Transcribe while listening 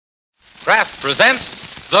Kraft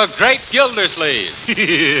presents The Great Gildersleeve.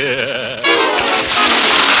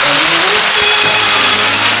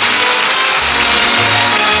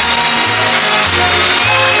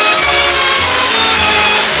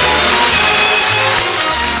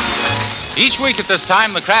 Each week at this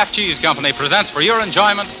time, the Kraft Cheese Company presents for your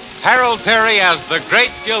enjoyment Harold Perry as The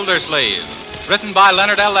Great Gildersleeve, written by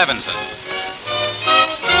Leonard L. Levinson.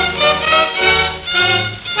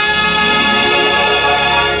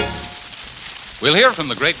 We'll hear from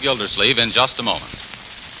the Great Gildersleeve in just a moment.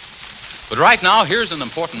 But right now, here's an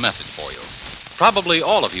important message for you. Probably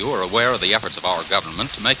all of you are aware of the efforts of our government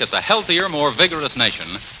to make us a healthier, more vigorous nation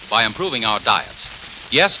by improving our diets.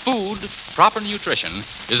 Yes, food, proper nutrition,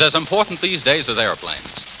 is as important these days as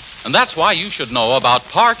airplanes. And that's why you should know about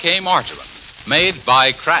Parquet margarine, made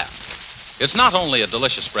by Kraft. It's not only a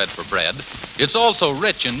delicious spread for bread, it's also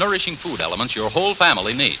rich in nourishing food elements your whole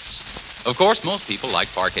family needs. Of course, most people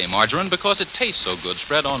like Parquet margarine because it tastes so good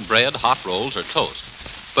spread on bread, hot rolls, or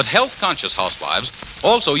toast. But health-conscious housewives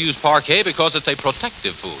also use Parquet because it's a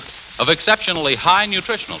protective food of exceptionally high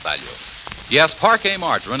nutritional value. Yes, Parquet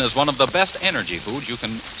margarine is one of the best energy foods you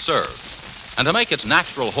can serve. And to make its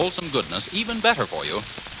natural, wholesome goodness even better for you,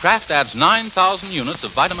 Kraft adds 9,000 units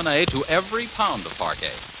of vitamin A to every pound of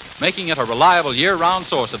Parquet, making it a reliable year-round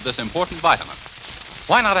source of this important vitamin.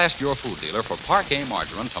 Why not ask your food dealer for Parquet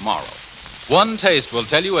margarine tomorrow? One taste will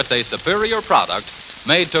tell you it's a superior product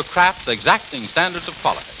made to Kraft's exacting standards of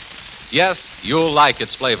quality. Yes, you'll like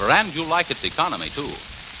its flavor and you'll like its economy, too.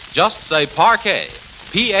 Just say Parquet,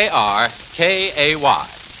 P-A-R-K-A-Y.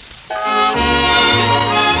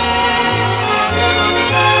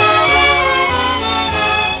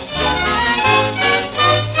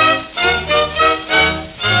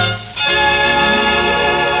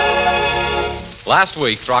 Last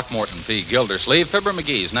week, Throckmorton P. Gildersleeve, Fibber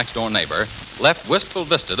McGee's next-door neighbor, left Wistful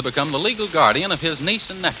Vista to become the legal guardian of his niece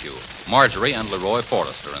and nephew, Marjorie and Leroy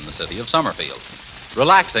Forrester, in the city of Summerfield.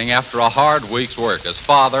 Relaxing after a hard week's work as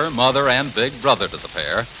father, mother, and big brother to the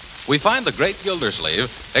pair, we find the Great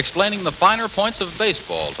Gildersleeve explaining the finer points of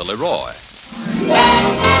baseball to Leroy.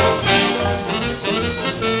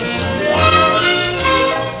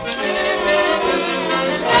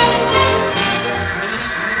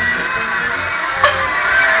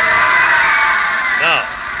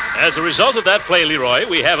 As a result of that play, Leroy,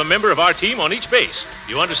 we have a member of our team on each base.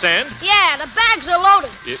 You understand? Yeah, the bags are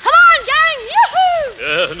loaded. Come on, gang!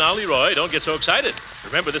 Yoo-hoo! Now, Leroy, don't get so excited.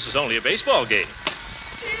 Remember, this is only a baseball game.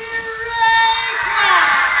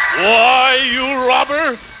 Why, you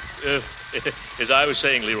robber! As I was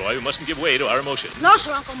saying, Leroy, we mustn't give way to our emotions. No,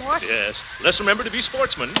 sir, Uncle Morris. Yes. Let's remember to be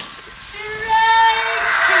sportsmen.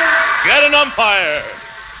 Get an umpire.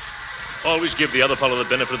 Always give the other fellow the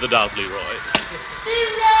benefit of the doubt, Leroy.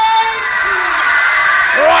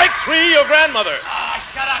 Strike three, your grandmother. Oh,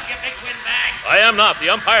 shut up, you big windbag. I am not. The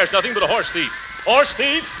umpire's nothing but a horse thief. Horse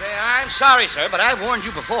thief? I'm sorry, sir, but I warned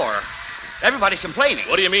you before. Everybody's complaining.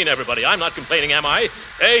 What do you mean, everybody? I'm not complaining, am I?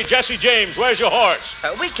 Hey, Jesse James, where's your horse?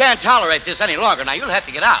 We can't tolerate this any longer. Now, you'll have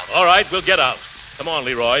to get out. All right, we'll get out. Come on,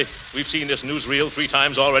 Leroy. We've seen this newsreel 3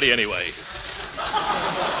 times already anyway.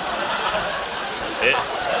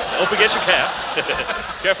 Don't forget your cap.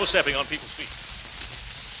 Careful stepping on people's feet.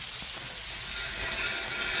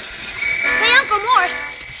 Say, Uncle Morris,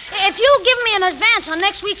 if you'll give me an advance on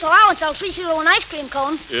next week's allowance, I'll treat you to an ice cream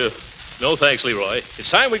cone. No thanks, Leroy.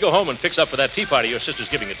 It's time we go home and fix up for that tea party your sister's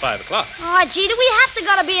giving at 5 o'clock. Oh, gee, do we have to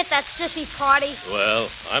gotta be at that sissy party? Well,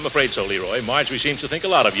 I'm afraid so, Leroy. Marjorie seems to think a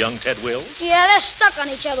lot of young Ted Wills. Yeah, they're stuck on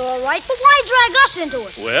each other, all right, but why drag us into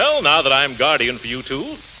it? Well, now that I'm guardian for you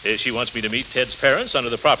two, she wants me to meet Ted's parents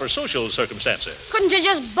under the proper social circumstances. Couldn't you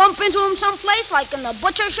just bump into him someplace, like in the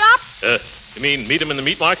butcher shop? You mean meet him in the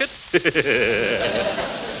meat market?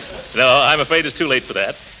 No, I'm afraid it's too late for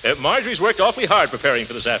that. Marjorie's worked awfully hard preparing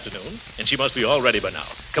for this afternoon, and she must be all ready by now.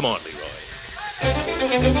 Come on, Leroy.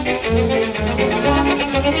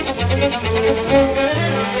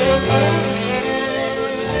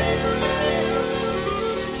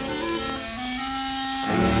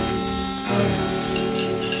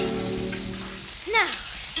 Now,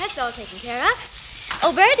 that's all taken care of.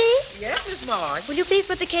 Oh, Bertie. Yes, Miss Marge. Will you please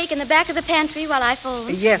put the cake in the back of the pantry while I fold?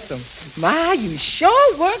 Yes, Ma, you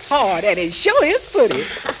sure works hard, and it sure is pretty.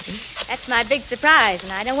 That's my big surprise,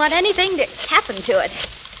 and I don't want anything to happen to it.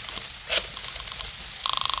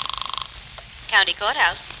 County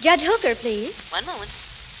Courthouse. Judge Hooker, please. One moment.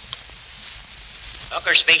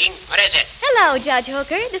 Hooker speaking. What is it? Hello, Judge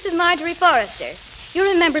Hooker. This is Marjorie Forrester. You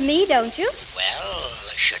remember me, don't you? Well,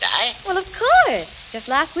 should I? Well, of course. Just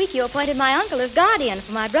last week you appointed my uncle as guardian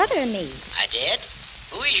for my brother and me. I did?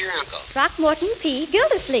 Who is your uncle? Throckmorton P.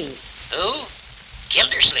 Gildersleeve. Who?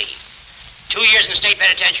 Gildersleeve. 2 years in the state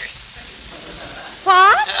penitentiary.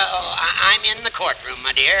 What? I'm in the courtroom,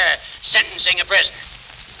 my dear, sentencing a prisoner.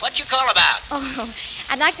 What'd you call about? Oh,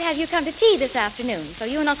 I'd like to have you come to tea this afternoon so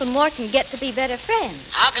you and Uncle Mort can get to be better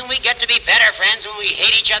friends. How can we get to be better friends when we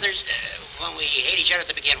hate each other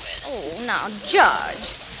to begin with? Oh, now, George.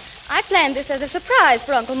 I planned this as a surprise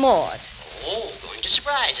for Uncle Mort. Oh, going to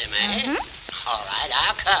surprise him, eh? Mm-hmm. All right,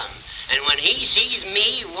 I'll come. And when he sees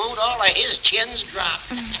me, won't all of his chins drop?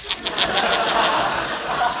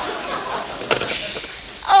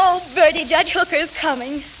 Oh, Bertie, Judge Hooker's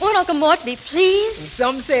coming. Won't Uncle Mort be pleased? And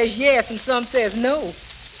some says yes and some says no.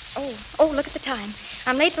 Oh, look at the time.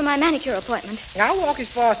 I'm late for my manicure appointment. I'll walk as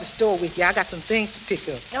far as the store with you. I got some things to pick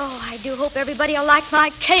up. Oh, I do hope everybody will like my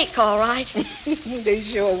cake, all right. They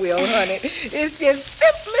sure will, honey. It's just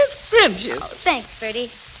simply scrumptious. Oh, thanks, Bertie.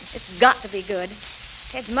 It's got to be good.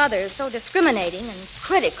 Ted's mother is so discriminating and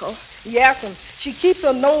critical. Yes, and she keeps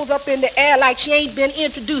her nose up in the air like she ain't been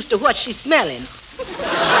introduced to what she's smelling.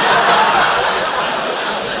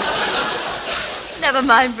 Never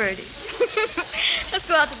mind, Bertie. Let's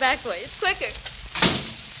go out the back way. It's quicker.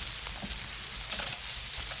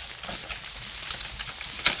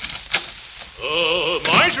 Oh,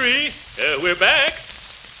 Marjorie, we're back.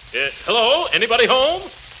 Hello, anybody home?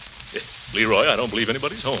 Leroy, I don't believe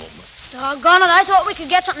anybody's home. Doggone it, I thought we could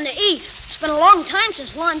get something to eat. It's been a long time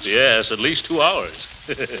since lunch. Yes, at least 2 hours.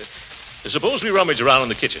 Suppose we rummage around in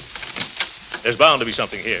the kitchen. There's bound to be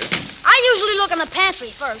something here. I usually look in the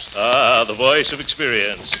pantry first. Ah, the voice of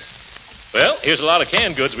experience. Well, here's a lot of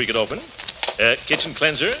canned goods we could open. Kitchen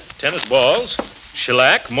cleanser, tennis balls,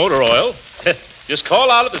 shellac, motor oil. Just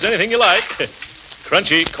call out if there's anything you like.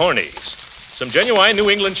 Crunchy cornies. Some genuine New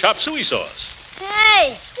England chop suey sauce. Hey,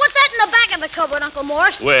 what's that in the back of the cupboard, Uncle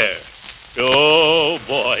Mort? Where? Oh,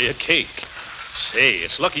 boy, a cake. Say,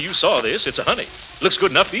 it's lucky you saw this. It's a honey. Looks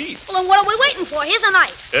good enough to eat. Well, then what are we waiting for? Here's a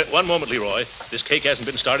knife. One moment, Leroy. This cake hasn't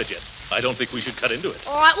been started yet. I don't think we should cut into it.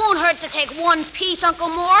 Oh, it won't hurt to take one piece, Uncle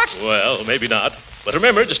Mort. Well, maybe not. But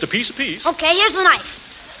remember, just a piece apiece. Okay, here's the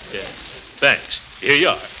knife. Yeah. Thanks. Here you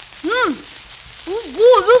are.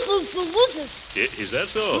 Is that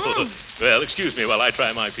so? Well, excuse me while I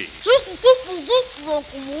try my piece.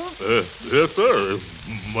 Yes, sir.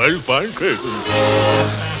 Mighty fine cake.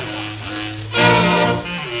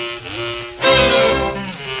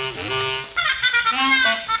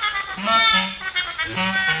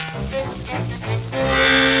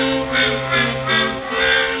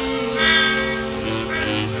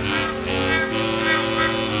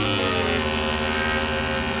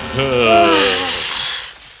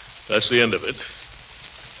 That's the end of it.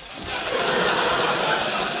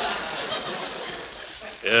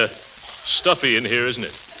 Yeah, stuffy in here, isn't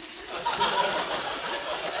it?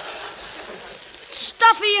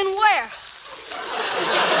 Stuffy in where?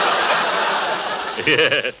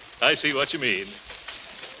 Yeah, I see what you mean.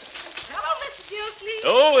 Hello, Mr. Gildersleeve.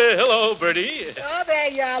 Oh, hello, Bertie. Oh, there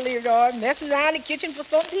you are, Leroy. Messing around the kitchen for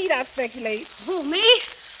something to eat, I speculate. Who, me?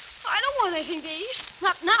 I don't want anything to eat.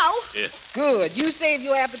 Not now. Yeah. Good. You save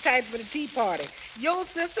your appetite for the tea party. Your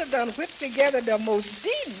sister done whipped together the most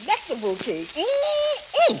delectable cake.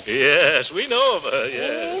 Yes, we know of her,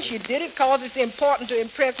 yeah. She did it because it's important to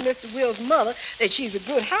impress Mr. Will's mother that she's a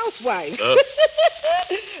good housewife.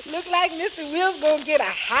 Look like Mr. Will's gonna get a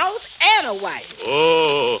house and a wife.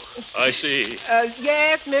 Oh, I see.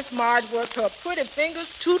 Yes, Miss Marge worked her pretty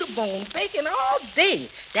fingers to the bone, baking all day.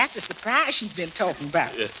 That's the surprise she's been talking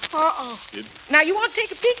about. Yeah. Uh-oh. Now, you want to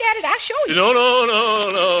take a peek at it? I'll show you. No.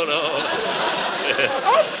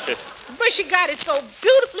 Oh, but she got it so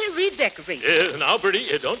beautifully redecorated. Now,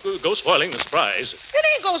 Bertie, don't go spoiling the surprise. It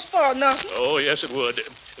ain't gonna spoil nothing. Oh, yes, it would.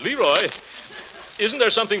 Leroy, isn't there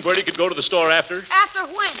something Bertie could go to the store after? After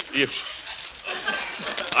when?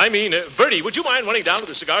 I mean, Bertie, would you mind running down to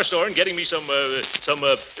the cigar store and getting me some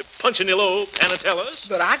Punchinillo Panatellas?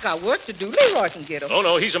 But I got work to do. Leroy can get them. Oh,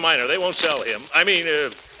 no, he's a minor. They won't sell him. I mean,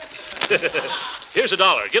 here's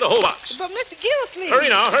 $1. Get a whole box. But Mr. Gildersleeve. Hurry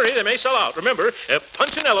now, hurry. They may sell out. Remember,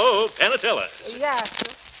 Punchinello Panatellas. Yeah,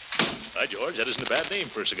 sir. By George, that isn't a bad name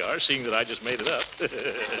for a cigar, seeing that I just made it up.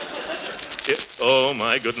 Oh,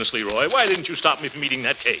 my goodness, Leroy. Why didn't you stop me from eating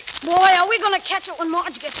that cake? Boy, are we going to catch it when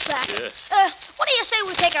Marge gets back. Yeah. What do you say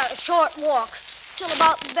we take a short walk till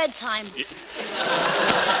about bedtime?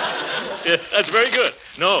 Yeah, that's very good.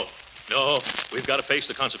 No, we've got to face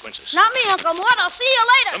the consequences. Not me, Uncle Mort. I'll see you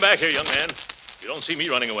later. Come back here, young man. If you don't see me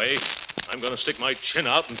running away, I'm going to stick my chin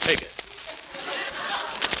out and take it.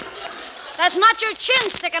 That's not your chin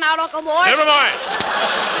sticking out, Uncle Mort. Never mind.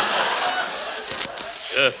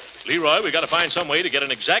 Leroy, we got to find some way to get an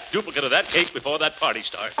exact duplicate of that cake before that party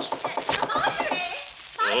starts.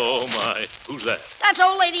 Oh, my. Who's that? That's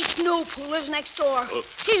old lady Snoop, who lives next door.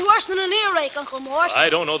 She's worse than an earache, Uncle Mort. I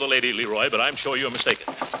don't know the lady, Leroy, but I'm sure you're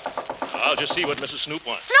mistaken. I'll just see what Mrs. Snoop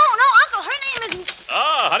wants. No, Uncle, her name isn't...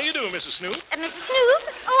 Ah, how do you do, Mrs. Snoop? Mrs.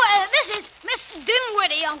 Snoop? Oh, this is Miss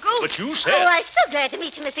Dinwiddie, Uncle. But you said... Oh, I'm so glad to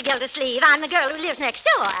meet you, Mr. Gildersleeve. I'm the girl who lives next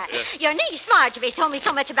door. Your niece, Marjorie, told me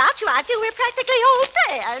so much about you. I feel we're practically old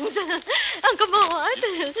friends. Uncle Mort.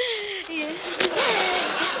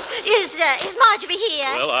 Is Marjorie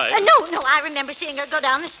here? Well, No, I remember seeing her go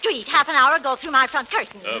down the street half an hour ago through my front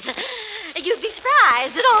curtains. You'd be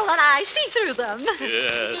surprised at all that I see through them.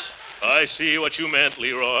 Yes, I see what you meant,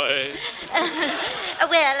 Leroy.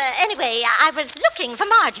 Anyway, I was looking for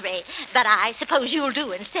Marjorie, but I suppose you'll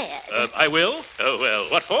do instead. I will? Oh, well,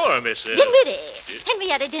 what for, Miss... Dinwiddie.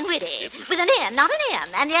 Henrietta Dinwiddie. With an N, not an M,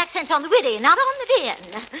 and the accent's on the widdy, not on the din.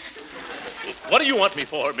 What do you want me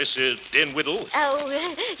for, Miss Dinwiddle? Oh,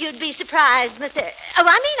 you'd be surprised, Mr... Oh,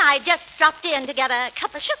 I mean, I just dropped in to get a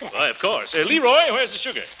cup of sugar. Why, of course. Leroy, where's the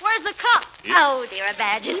sugar? Where's the cup? Yeah. Oh, dear,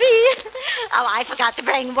 imagine me. Oh, I forgot to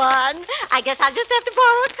bring one. I guess I'll just have to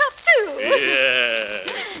borrow a cup, too. Yeah.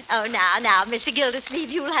 Oh, now, Mr. Gildersleeve,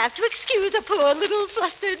 you'll have to excuse a poor little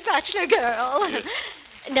flustered bachelor girl. Yeah.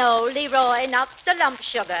 No, Leroy, not the lump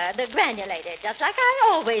sugar, the granulated, just like I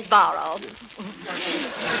always borrow.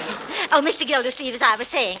 Oh, Mr. Gildersleeve, as I was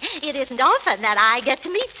saying, it isn't often that I get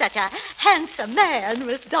to meet such a handsome man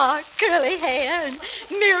with dark curly hair and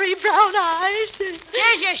merry brown eyes.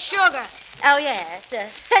 Here's your sugar. Oh, yes.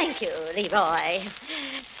 Thank you, Leroy.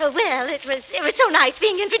 Well, it was so nice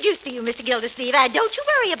being introduced to you, Mr. Gildersleeve. Don't you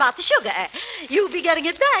worry about the sugar. You'll be getting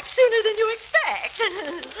it back sooner than you expect.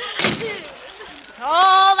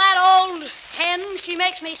 Oh, that old hen, she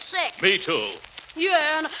makes me sick. Me too.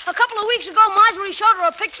 Yeah, and a couple of weeks ago, Marjorie showed her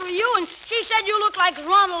a picture of you, and she said you look like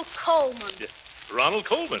Ronald Coleman. Ronald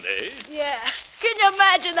Coleman, eh? Yeah. Can you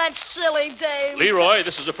imagine that silly dame? Leroy,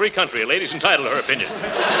 this is a free country. A lady's entitled to her opinion.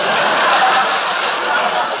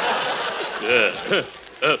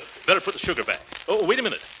 Better put the sugar back. Oh, wait a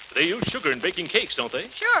minute. They use sugar in baking cakes, don't they?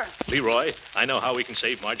 Sure. Leroy, I know how we can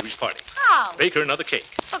save Marjorie's party. How? Bake her another cake.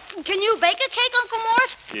 Can you bake a cake, Uncle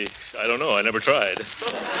Mort? I don't know. I never tried.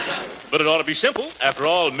 But it ought to be simple. After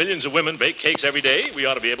all, millions of women bake cakes every day. We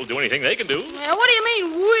ought to be able to do anything they can do. Yeah, what do you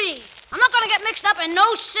mean, we? I'm not going to get mixed up in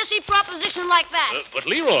no sissy proposition like that. But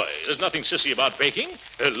Leroy, there's nothing sissy about baking.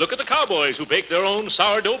 Look at the cowboys who bake their own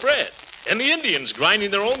sourdough bread. And the Indians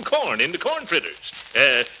grinding their own corn into corn fritters.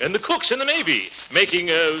 And the cooks in the Navy making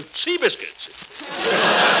sea biscuits.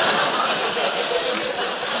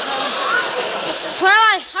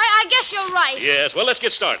 Well, I guess you're right. Yes, well, let's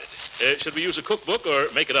get started. Should we use a cookbook or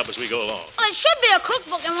make it up as we go along? Well, there should be a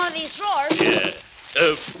cookbook in one of these drawers. Yeah.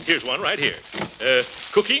 Here's one right here.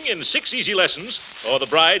 Cooking in 6 Easy Lessons, or the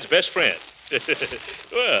Bride's Best Friend.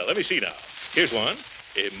 Well, let me see now. Here's one.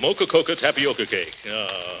 A mocha coca tapioca cake.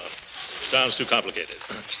 Sounds too complicated.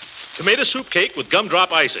 Tomato soup cake with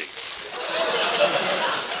gumdrop icing.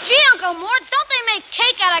 Gee, Uncle Mort, don't they make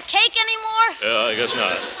cake out of cake anymore? I guess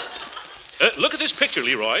not. Look at this picture,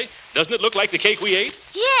 Leroy. Doesn't it look like the cake we ate?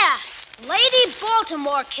 Yeah, Lady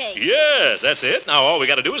Baltimore cake. Yes, that's it. Now all we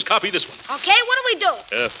got to do is copy this one. Okay, what do we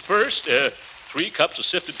do? First, 3 cups of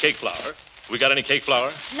sifted cake flour. We got any cake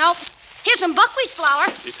flour? Nope. Here's some buckwheat flour.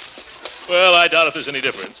 Well, I doubt if there's any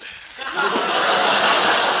difference.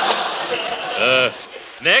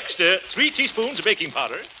 Next, 3 teaspoons of baking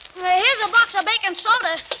powder. Here's a box of baking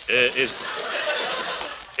soda.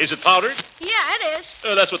 Is it powdered? Yeah, it is.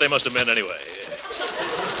 That's what they must have meant anyway.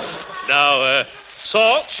 Now,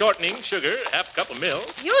 salt, shortening, sugar, half a cup of milk.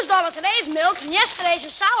 Used all of today's milk, and yesterday's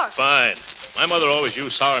is sour. Fine. My mother always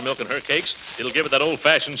used sour milk in her cakes. It'll give it that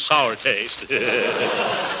old-fashioned sour taste.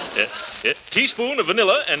 Teaspoon of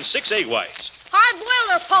vanilla and 6 egg whites.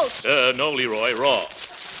 Hard-boiled or poached? No, Leroy, raw.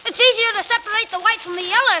 It's easier to separate the white from the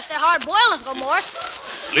yellow if they're hard-boiled, Uncle Mort.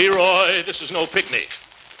 Leroy, this is no picnic.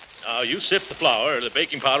 Now, you sift the flour, the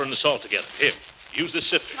baking powder, and the salt together. Here, use this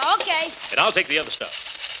sifter. Okay. And I'll take the other stuff.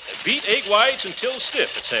 Beat egg whites until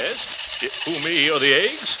stiff, it says. Who, me or the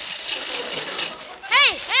eggs?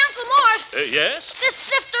 Hey, Uncle Mort. Yes? This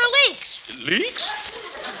sifter leaks. Leaks?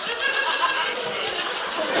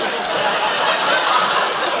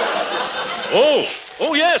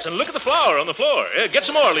 Oh, yes, and look at the flour on the floor. Get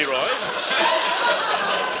some more, Leroy.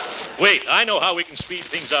 Wait, I know how we can speed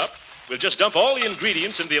things up. We'll just dump all the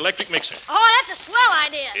ingredients in the electric mixer. Oh, that's a swell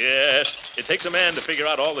idea. Yes, it takes a man to figure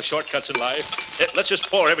out all the shortcuts in life. Let's just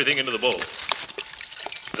pour everything into the bowl.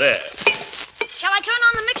 There. Shall I turn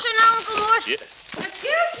on the mixer now, Uncle Mort? Yeah.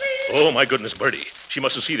 Excuse me. Oh, my goodness, Bertie. She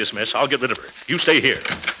mustn't see this mess. I'll get rid of her. You stay here.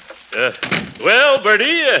 Well,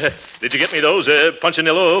 Bertie, did you get me those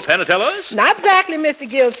Punchinello Panatellas? Not exactly, Mr.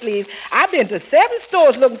 Gillsleeve. I've been to 7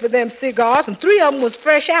 stores looking for them cigars, and 3 of them was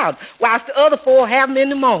fresh out, whilst the other 4 have them in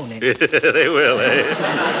the morning. They will, eh?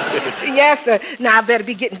 Yes, sir. Now I better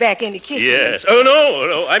be getting back in the kitchen. Yes. Oh,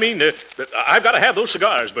 no. I mean, I've got to have those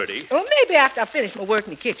cigars, Bertie. Well, maybe after I finish my work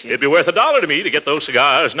in the kitchen. It'd be worth $1 to me to get those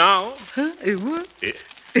cigars now. Huh? It would? Yeah.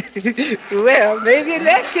 Well, maybe in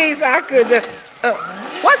that case I could...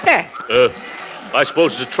 what's that? I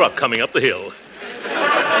suppose it's a truck coming up the hill.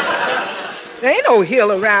 There ain't no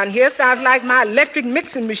hill around here. Sounds like my electric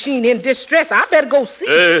mixing machine in distress. I better go see.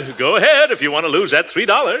 Go ahead if you want to lose that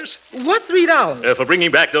 $3. What $3? For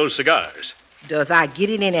bringing back those cigars. Does I get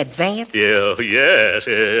it in advance? Yeah, yes.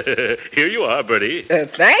 Here you are, Bertie.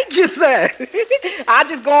 Thank you, sir. I'll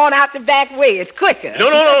just go on out the back way. It's quicker.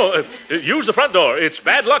 No. Use the front door. It's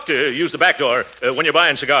bad luck to use the back door when you're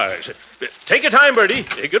buying cigars. Take your time, Bertie.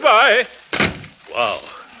 Goodbye. Wow,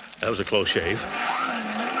 that was a close shave.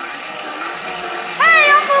 Hey,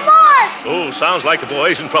 Uncle Mort! Oh, sounds like the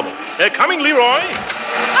boy's in trouble. Coming, Leroy.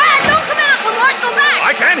 Don't come out, Uncle Mort. Go back.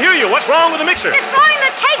 I can't hear you. What's wrong with the mixer? It's throwing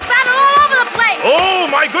the cake batter all over the place.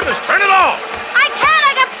 Oh, my goodness. Turn it off. I can't.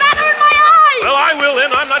 I got batter in my eyes. Well, I will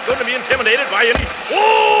then. I'm not going to be intimidated by any...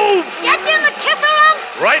 Oh! Get you in the kisser, Unc?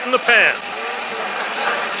 Right in the pan.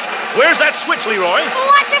 Where's that switch, Leroy?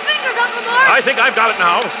 Watch your fingers, Uncle Mort. I think I've got it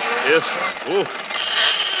now. Yes. Oh.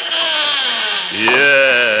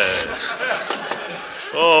 Yes.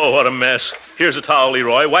 Oh, what a mess. Here's a towel,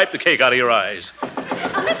 Leroy. Wipe the cake out of your eyes. Oh,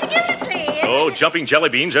 Mr. Gildersleeve. Oh, jumping jelly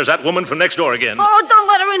beans. There's that woman from next door again. Oh, don't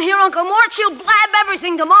let her in here, Uncle Mort. She'll blab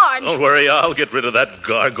everything to Marge. Don't worry. I'll get rid of that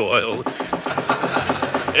gargoyle.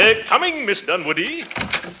 Coming, Miss Dunwoody.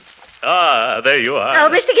 Ah, there you are. Oh,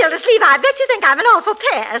 Mr. Gildersleeve, I bet you think I'm an awful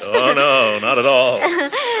pest. Oh, no, not at all.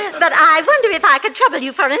 But I wonder if I could trouble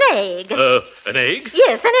you for an egg. An egg?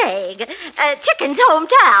 Yes, an egg. Chicken's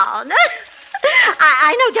hometown.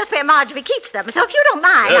 I know just where Marjorie keeps them, so if you don't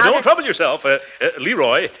mind... Don't trouble yourself.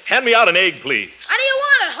 Leroy, hand me out an egg, please. How do you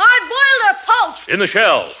want it? Hard-boiled or poached? In the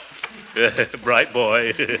shell. Bright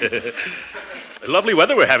boy. Lovely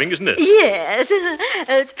weather we're having, isn't it? Yes.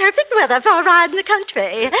 It's perfect weather for a ride in the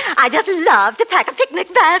country. I just love to pack a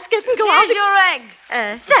picnic basket and go out... Here's your egg.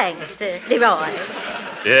 Thanks, Leroy.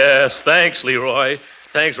 Yes, thanks, Leroy.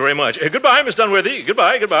 Thanks very much. Goodbye, Miss Dunworthy.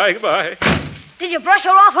 Goodbye. Did you brush her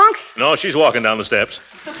off, Hunk? No, she's walking down the steps.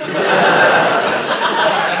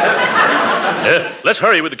 Let's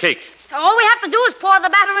hurry with the cake. All we have to do is pour the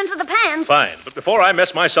batter into the pans. Fine, but before I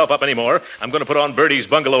mess myself up anymore, I'm going to put on Bertie's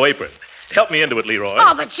bungalow apron. Help me into it, Leroy.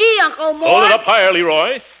 Oh, but gee, Uncle Mort. Hold it up higher,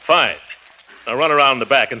 Leroy. Fine. Now run around the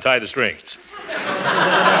back and tie the strings.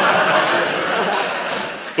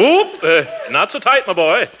 Oop, not so tight, my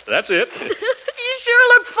boy. That's it. You sure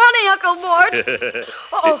look funny, Uncle Mort.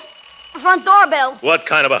 Uh-oh, front doorbell. What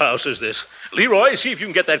kind of a house is this? Leroy, see if you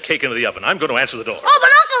can get that cake into the oven. I'm going to answer the door. Oh, but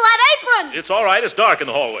Uncle, that apron. It's all right. It's dark in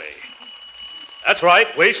the hallway. That's right.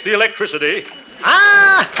 Waste the electricity.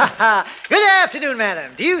 Good afternoon,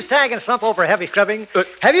 madam. Do you sag and slump over heavy scrubbing?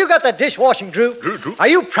 Have you got the dishwashing droop? Droop? Are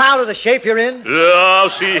you proud of the shape you're in? Oh,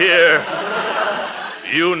 see here.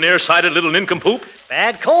 You nearsighted little nincompoop.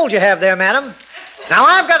 Bad cold you have there, madam. Now,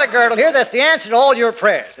 I've got a girdle here that's the answer to all your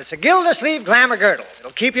prayers. It's a Gildersleeve glamour girdle.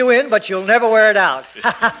 It'll keep you in, but you'll never wear it out.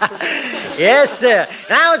 Yes, sir.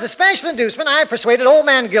 Now, as a special inducement, I persuaded old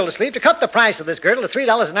man Gildersleeve to cut the price of this girdle to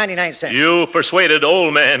 $3.99. You persuaded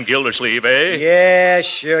old man Gildersleeve, eh? Yeah,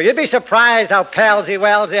 sure. You'd be surprised how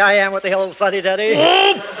palsy-walsy I am with the old fuddy-duddy.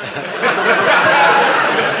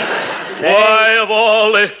 Why, of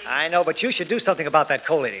all the... I know, but you should do something about that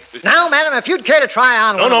coal lady. Now, madam, if you'd care to try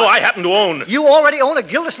on one... No, I happen to own... You already own a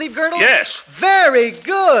Gildersleeve girdle? Yes. Very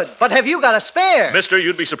good. But have you got a spare? Mister,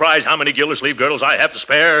 you'd be surprised how many Gildersleeve girdles I have to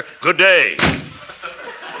spare. Good day.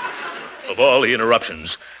 Of all the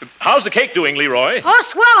interruptions. How's the cake doing, Leroy? Oh,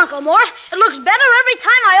 swell, Uncle Mort. It looks better every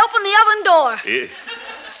time I open the oven door.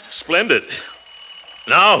 Splendid.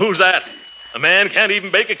 Now, who's that? A man can't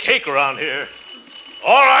even bake a cake around here.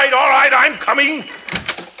 All right, I'm coming.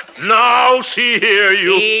 Now, see here,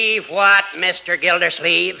 you... See what, Mr.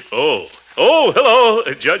 Gildersleeve? Oh, hello,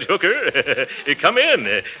 Judge Hooker. Come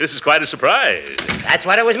in. This is quite a surprise. That's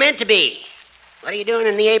what it was meant to be. What are you doing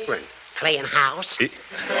in the apron? Playing house? Yeah,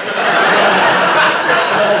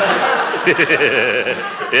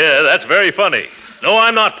 that's very funny. No,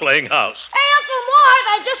 I'm not playing house. Hey, Uncle Mort,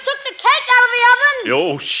 I just took the cake out of the oven.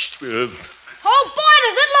 Oh, shh. Oh, boy,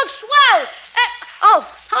 does it look swell.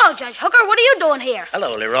 Hello, Judge Hooker. What are you doing here?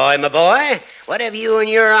 Hello, Leroy, my boy. What have you and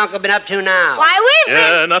your uncle been up to now? Why, we've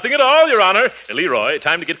been... Nothing at all, Your Honor. Leroy,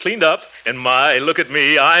 time to get cleaned up. And my, look at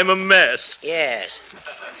me, I'm a mess. Yes.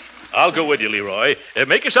 I'll go with you, Leroy.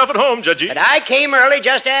 Make yourself at home, Judgy. But I came early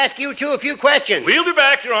just to ask you two a few questions. We'll be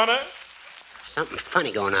back, Your Honor. Something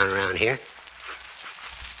funny going on around here.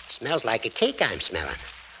 Smells like a cake I'm smelling.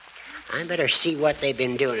 I better see what they've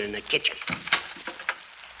been doing in the kitchen.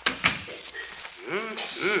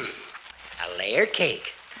 A layer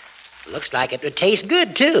cake. Looks like it would taste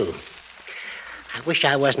good, too. I wish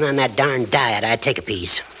I wasn't on that darn diet. I'd take a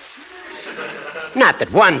piece. Not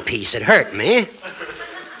that one piece would hurt me.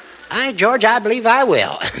 George, I believe I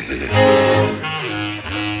will.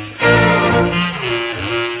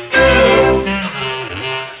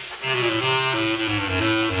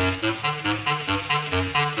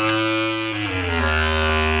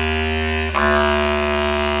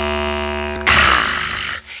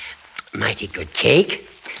 Mighty good cake.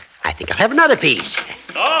 I think I'll have another piece.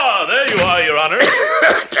 Ah, there you are, Your Honor.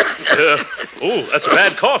 That's a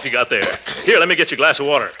bad cough you got there. Here, let me get you a glass of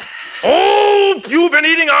water. Oh, you've been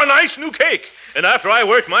eating our nice new cake. And after I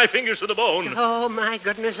worked my fingers to the bone. Oh, my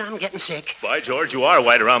goodness, I'm getting sick. By George, you are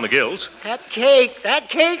white around the gills. That cake,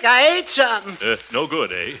 I ate some. No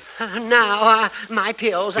good, eh? Now, my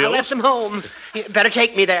pills, I left them home. You better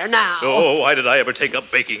take me there now. Oh, why did I ever take up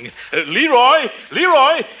baking? Leroy!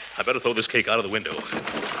 I better throw this cake out of the window.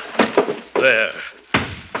 There.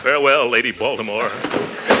 Farewell, Lady Baltimore.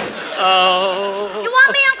 Oh. You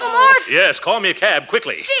want me, Uncle Mort? Yes, call me a cab,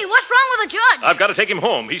 quickly. Gee, what's wrong with the judge? I've got to take him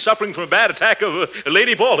home. He's suffering from a bad attack of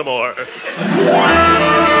Lady Baltimore.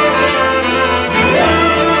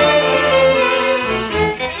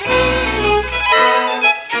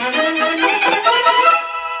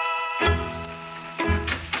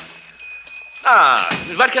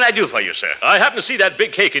 What can I do for you, sir? I happen to see that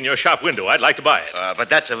big cake in your shop window. I'd like to buy it. But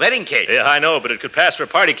that's a wedding cake. Yeah, I know, but it could pass for a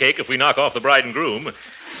party cake if we knock off the bride and groom.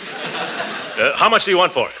 How much do you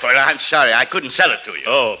want for it? Well, I'm sorry. I couldn't sell it to you.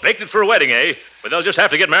 Oh, baked it for a wedding, eh? But they'll just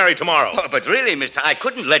have to get married tomorrow. Oh, but really, mister, I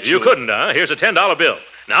couldn't let you... You couldn't, huh? Here's a $10 bill.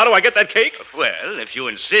 Now do I get that cake? Well, if you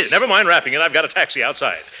insist. Never mind wrapping it. I've got a taxi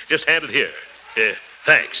outside. Just hand it here.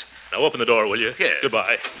 Thanks. Now open the door, will you? Yeah.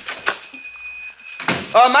 Goodbye.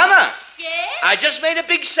 Oh, Mama. Yes? I just made a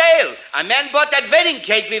big sale. A man bought that wedding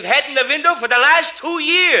cake we've had in the window for the last 2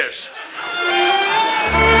 years.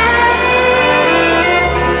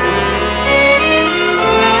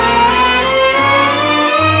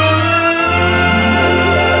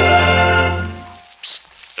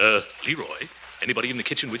 Leroy, anybody in the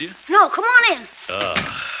kitchen with you? No, come on in.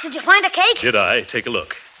 Did you find a cake? Did I? Take a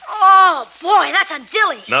look. Oh, boy, that's a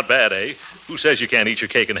dilly. Not bad, eh? Who says you can't eat your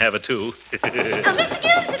cake and have it, too? Mr.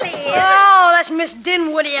 Gildersleeve. Oh, that's Miss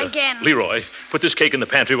Dinwoody again. Leroy, put this cake in the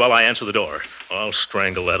pantry while I answer the door. I'll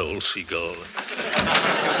strangle that old seagull.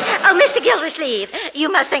 Oh, Mr. Gildersleeve, you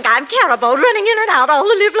must think I'm terrible running in and out all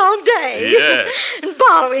the livelong day. Yes. And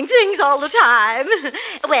borrowing things all the time.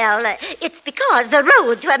 Well, it's because the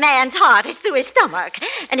road to a man's heart is through his stomach.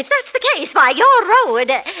 And if that's the case, why, your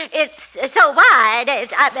road, it's so wide.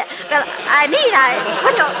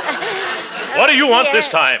 What do you want this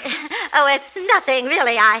time? Oh, it's nothing,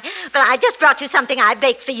 really. But I just brought you something I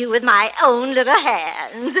baked for you with my own little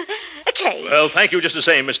hands. A cake. Well, thank you just the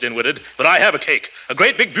same, Miss Dinwooded. But I have a cake. A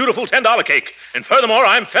great, big, beautiful $10 cake. And furthermore,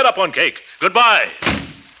 I'm fed up on cake. Goodbye.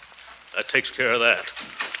 That takes care of that.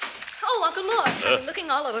 Oh, Uncle Mort, I've been looking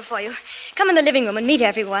all over for you. Come in the living room and meet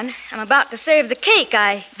everyone. I'm about to serve the cake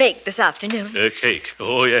I baked this afternoon. Cake?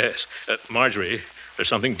 Oh, yes. Marjorie, there's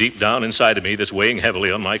something deep down inside of me that's weighing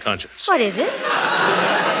heavily on my conscience. What is it?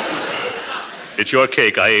 It's your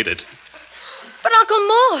cake. I ate it. But, Uncle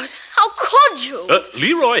Mort, how could you?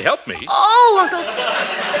 Leroy, help me.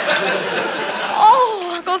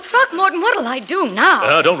 Uncle Throckmorton, what'll I do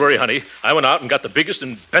now? Don't worry, honey. I went out and got the biggest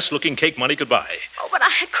and best-looking cake money could buy. Oh, but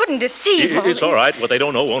I couldn't deceive them. It's all right. What they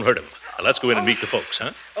don't know won't hurt them. Now, let's go in and meet the folks,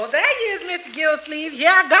 huh? Oh, there you is, Mr. Gildersleeve.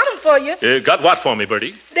 Yeah, I got them for you. Got what for me,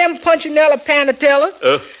 Bertie? Them Punchinella Panatellas.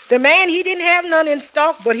 The man, he didn't have none in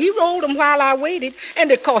stock, but he rolled them while I waited, and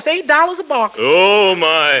they cost $8 a box. Oh,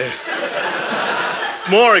 my.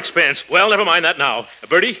 More expense. Well, never mind that now.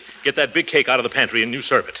 Bertie, get that big cake out of the pantry and you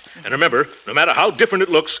serve it. And remember, no matter how different it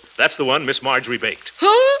looks, that's the one Miss Marjorie baked.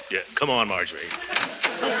 Huh? Yeah, come on, Marjorie.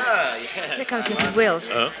 Here comes Mrs. Wills.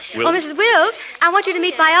 Wills? Oh, Mrs. Wills, I want you to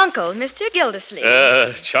meet my uncle, Mr. Gildersleeve.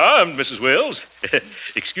 Charmed, Mrs. Wills.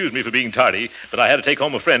 Excuse me for being tardy, but I had to take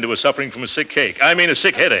home a friend who was suffering from a sick headache. Oh,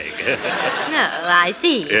 I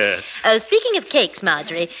see. Yeah. Speaking of cakes,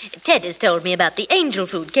 Marjorie, Ted has told me about the angel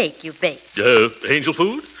food cake you baked. Angel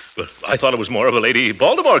food? But I thought it was more of a Lady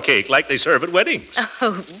Baltimore cake like they serve at weddings.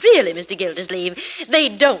 Oh, really, Mr. Gildersleeve? They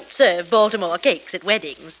don't serve Baltimore cakes at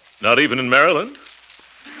weddings. Not even in Maryland?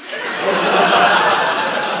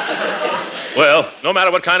 Well, no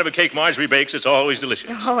matter what kind of a cake Marjorie bakes, it's always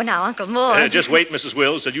delicious. Oh, now, Uncle Mort. Just wait, Mrs.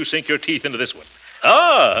 Wills, till you sink your teeth into this one.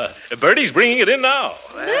 Ah, Bertie's bringing it in now.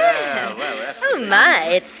 Oh,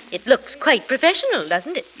 my. It looks quite professional,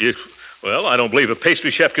 doesn't it? Well, I don't believe a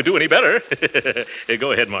pastry chef could do any better.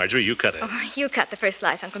 Go ahead, Marjorie. You cut it. Oh, you cut the first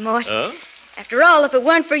slice, Uncle Mort. Huh? After all, if it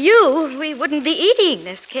weren't for you, we wouldn't be eating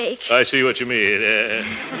this cake. I see what you mean.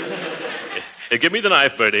 Give me the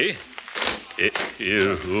knife, Bertie.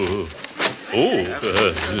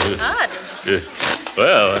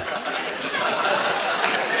 Well,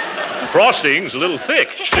 frosting's a little thick.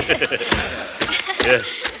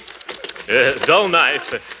 Dull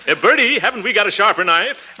knife. Bertie, haven't we got a sharper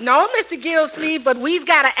knife? No, Mr. Gildersleeve, but we's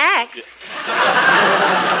got an axe.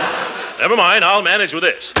 Never mind, I'll manage with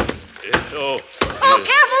this. Oh,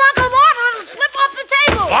 careful, Uncle Mort. It'll slip off the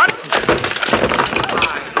table. What?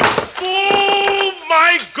 Oh,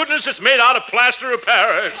 my goodness, it's made out of plaster of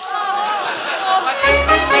Paris.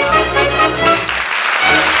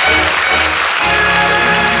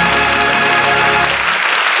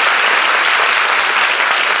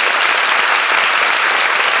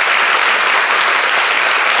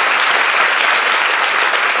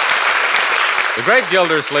 The great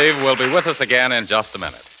Gildersleeve will be with us again in just a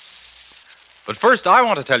minute. But first, I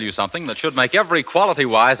want to tell you something that should make every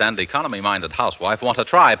quality-wise and economy-minded housewife want to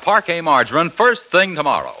try Parquet margarine first thing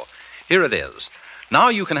tomorrow. Here it is. Now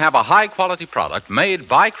you can have a high-quality product made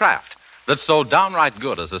by Kraft that's so downright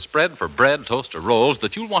good as a spread for bread, toast, or rolls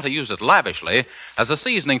that you'll want to use it lavishly as a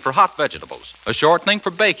seasoning for hot vegetables, a shortening for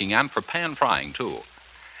baking, and for pan-frying, too.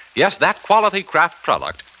 Yes, that quality Kraft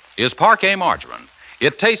product is Parquet margarine.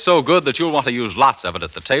 It tastes so good that you'll want to use lots of it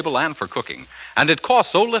at the table and for cooking. And it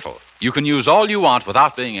costs so little, you can use all you want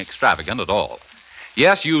without being extravagant at all.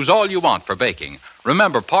 Yes, use all you want for baking.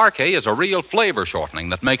 Remember, Parquet is a real flavor shortening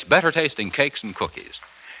that makes better-tasting cakes and cookies.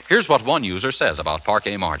 Here's what one user says about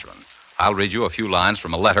Parquet margarine. I'll read you a few lines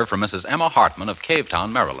from a letter from Mrs. Emma Hartman of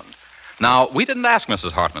Cavetown, Maryland. Now, we didn't ask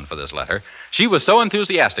Mrs. Hartman for this letter. She was so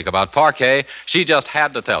enthusiastic about Parquet, she just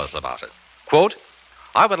had to tell us about it. Quote,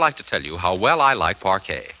 I would like to tell you how well I like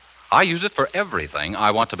Parquet. I use it for everything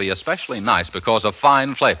I want to be especially nice because of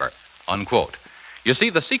fine flavor, unquote. You see,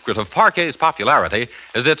 the secret of Parquet's popularity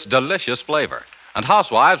is its delicious flavor. And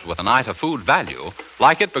housewives with an eye to food value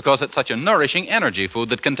like it because it's such a nourishing energy food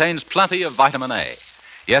that contains plenty of vitamin A.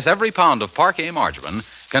 Yes, every pound of Parquet margarine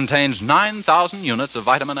contains 9,000 units of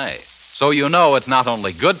vitamin A. So you know it's not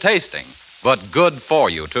only good tasting, but good for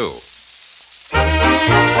you, too.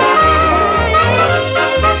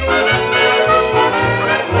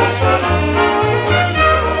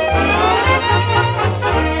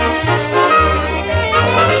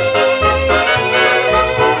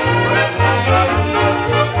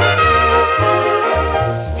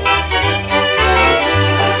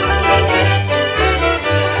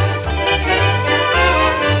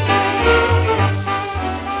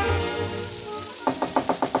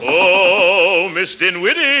 Miss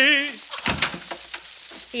Dinwiddie.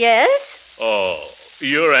 Yes? Oh,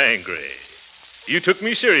 you're angry. You took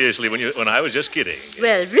me seriously when I was just kidding.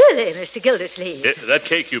 Well, really, Mr. Gildersleeve. That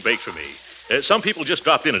cake you baked for me. Some people just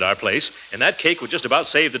dropped in at our place, and that cake would just about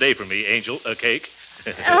save the day for me, Angel. Cake.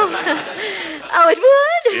 Oh, it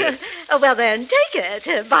would? Yeah. Oh, well, then, take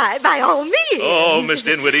it, by all means. Oh, Miss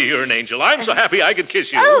Dinwiddie, you're an angel. I'm so happy I could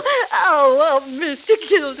kiss you. Oh, Mr.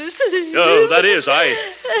 Gildersleeve. Oh, that is, I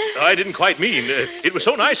didn't quite mean. It was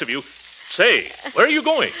so nice of you. Say, where are you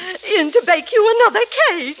going? In to bake you another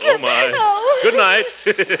cake. Oh, my. Oh. Good night.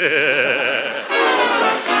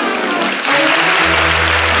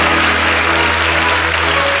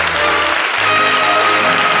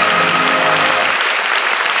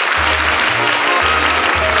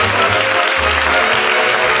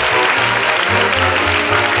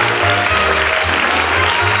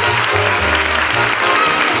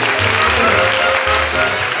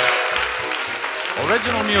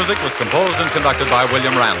 Original music was composed and conducted by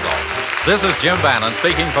William Randolph. This is Jim Bannon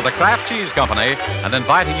speaking for the Kraft Cheese Company and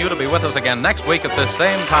inviting you to be with us again next week at this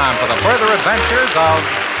same time for the further adventures of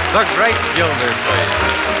the Great Gildersleeve.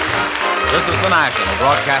 This is the National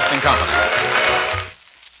Broadcasting Company.